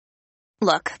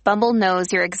Look, Bumble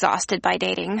knows you're exhausted by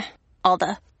dating. All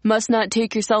the, must not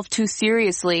take yourself too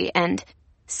seriously, and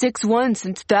 6'1"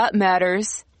 since that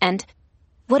matters, and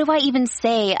what do I even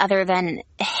say other than,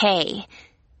 hey?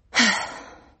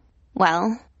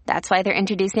 Well, that's why they're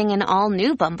introducing an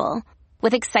all-new Bumble,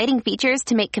 with exciting features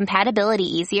to make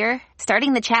compatibility easier,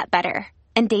 starting the chat better,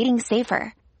 and dating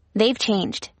safer. They've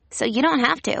changed, so you don't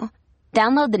have to.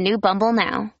 Download the new Bumble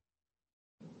now.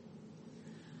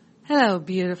 Hello,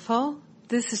 beautiful.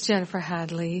 This is Jennifer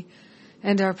Hadley,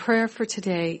 and our prayer for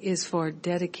today is for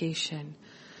dedication.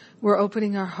 We're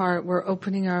opening our heart, we're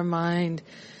opening our mind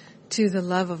to the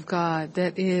love of God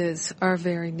that is our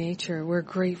very nature. We're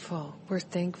grateful, we're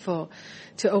thankful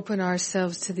to open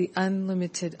ourselves to the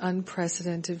unlimited,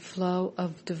 unprecedented flow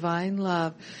of divine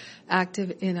love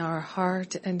active in our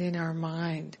heart and in our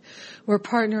mind. We're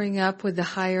partnering up with the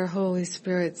higher Holy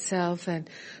Spirit self, and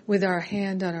with our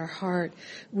hand on our heart,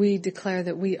 we declare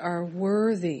that we are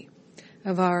worthy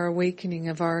of our awakening,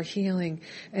 of our healing.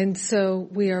 And so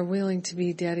we are willing to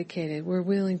be dedicated. We're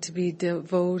willing to be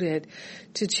devoted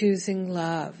to choosing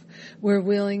love. We're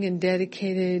willing and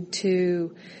dedicated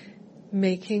to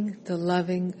making the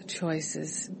loving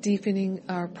choices, deepening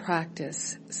our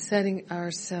practice, setting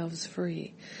ourselves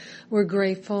free. We're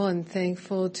grateful and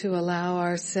thankful to allow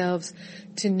ourselves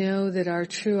to know that our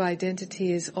true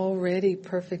identity is already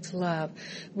perfect love.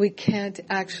 We can't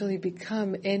actually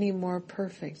become any more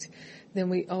perfect than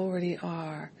we already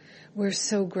are. We're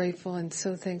so grateful and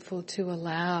so thankful to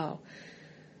allow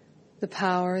the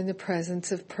power and the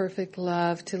presence of perfect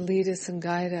love to lead us and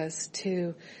guide us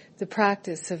to the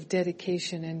practice of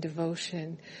dedication and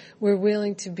devotion. We're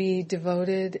willing to be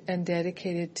devoted and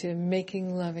dedicated to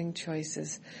making loving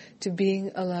choices, to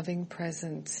being a loving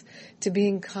presence, to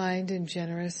being kind and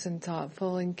generous and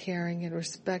thoughtful and caring and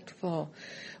respectful.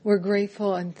 We're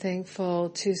grateful and thankful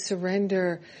to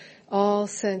surrender all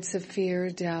sense of fear,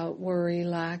 doubt, worry,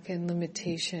 lack, and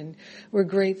limitation. We're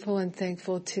grateful and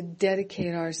thankful to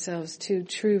dedicate ourselves to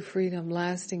true freedom,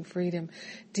 lasting freedom,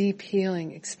 deep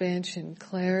healing, expansion,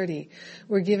 clarity.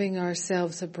 We're giving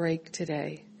ourselves a break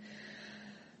today.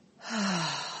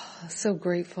 So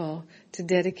grateful to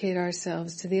dedicate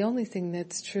ourselves to the only thing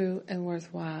that's true and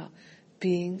worthwhile,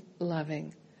 being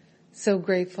loving. So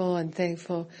grateful and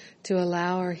thankful to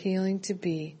allow our healing to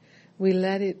be. We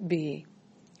let it be.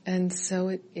 And so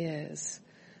it is.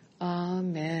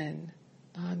 Amen.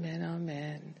 Amen.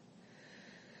 Amen.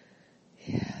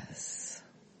 Yes.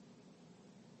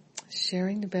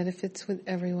 Sharing the benefits with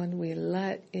everyone, we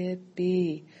let it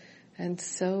be. And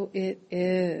so it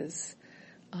is.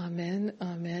 Amen.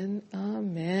 Amen.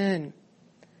 Amen.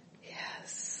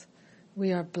 Yes.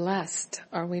 We are blessed,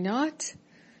 are we not?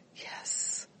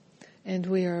 Yes. And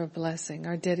we are a blessing.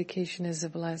 Our dedication is a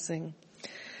blessing.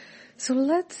 So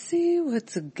let's see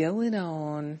what's going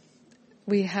on.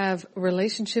 We have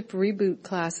relationship reboot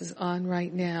classes on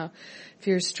right now. If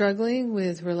you're struggling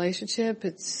with relationship,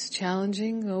 it's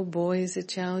challenging. Oh boy, is it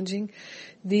challenging.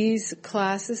 These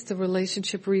classes, the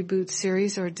relationship reboot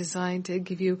series, are designed to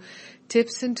give you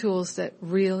tips and tools that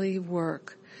really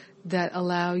work, that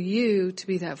allow you to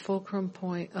be that fulcrum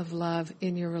point of love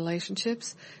in your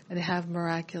relationships and have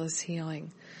miraculous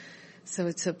healing. So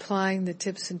it's applying the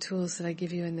tips and tools that I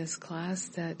give you in this class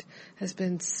that has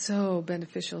been so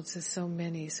beneficial to so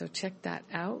many. So check that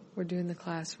out. We're doing the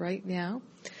class right now.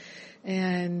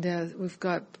 And we've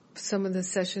got some of the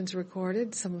sessions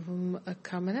recorded. Some of them are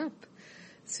coming up.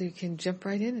 So you can jump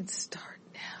right in and start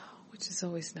now, which is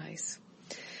always nice.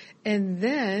 And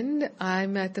then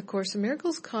I'm at the Course in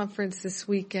Miracles conference this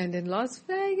weekend in Las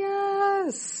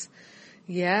Vegas.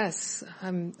 Yes,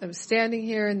 I'm standing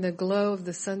here in the glow of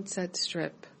the Sunset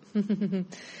Strip.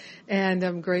 And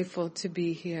I'm grateful to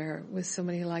be here with so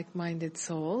many like-minded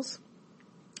souls.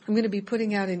 I'm going to be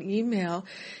putting out an email.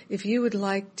 If you would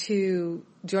like to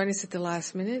join us at the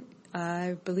last minute,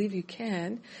 I believe you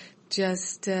can.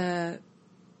 Just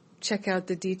check out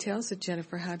the details at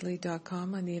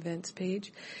jenniferhadley.com on the events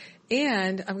page.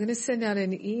 And I'm going to send out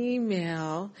an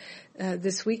email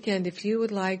this weekend if you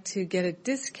would like to get a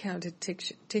discounted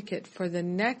ticket for the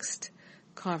next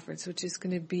conference, which is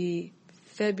going to be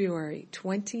February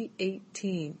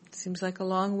 2018. Seems like a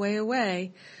long way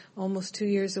away, almost 2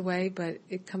 years away, but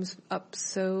it comes up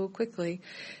so quickly.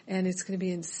 And it's going to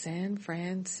be in San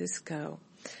Francisco.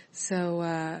 So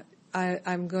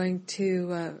I'm going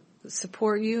to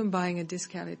support you in buying a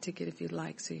discounted ticket if you'd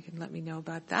like, so you can let me know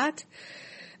about that.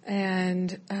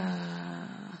 And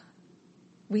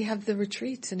we have the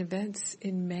retreats and events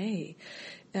in May.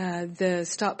 The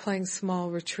Stop Playing Small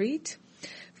retreat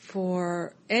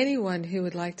for anyone who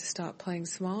would like to stop playing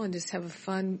small and just have a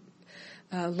fun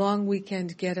long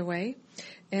weekend getaway.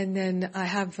 And then I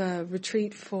have a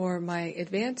retreat for my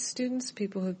advanced students,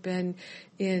 people who've been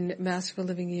in Masterful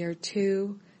Living Year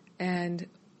 2 and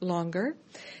longer,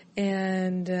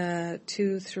 and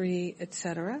 2, 3,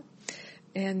 etc.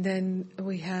 And then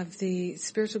we have the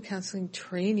Spiritual Counseling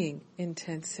Training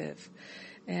Intensive.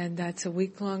 And that's a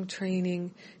week-long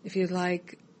training. If you'd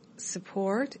like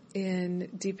support in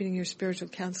deepening your spiritual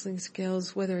counseling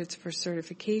skills, whether it's for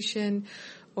certification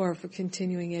or for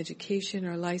continuing education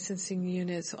or licensing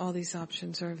units, all these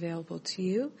options are available to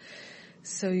you.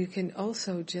 So you can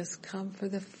also just come for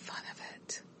the fun of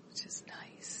it, which is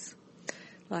nice.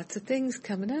 Lots of things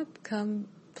coming up. Come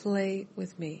play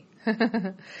with me.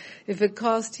 If it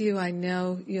calls to you, I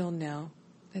know you'll know.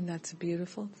 And that's a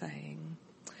beautiful thing.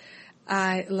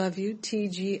 I love you,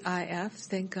 TGIF.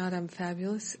 Thank God I'm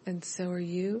fabulous, and so are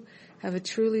you. Have a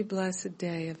truly blessed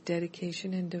day of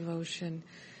dedication and devotion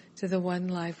to the one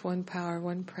life, one power,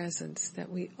 one presence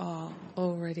that we all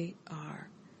already are.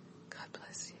 God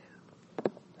bless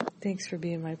you. Thanks for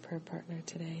being my prayer partner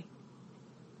today.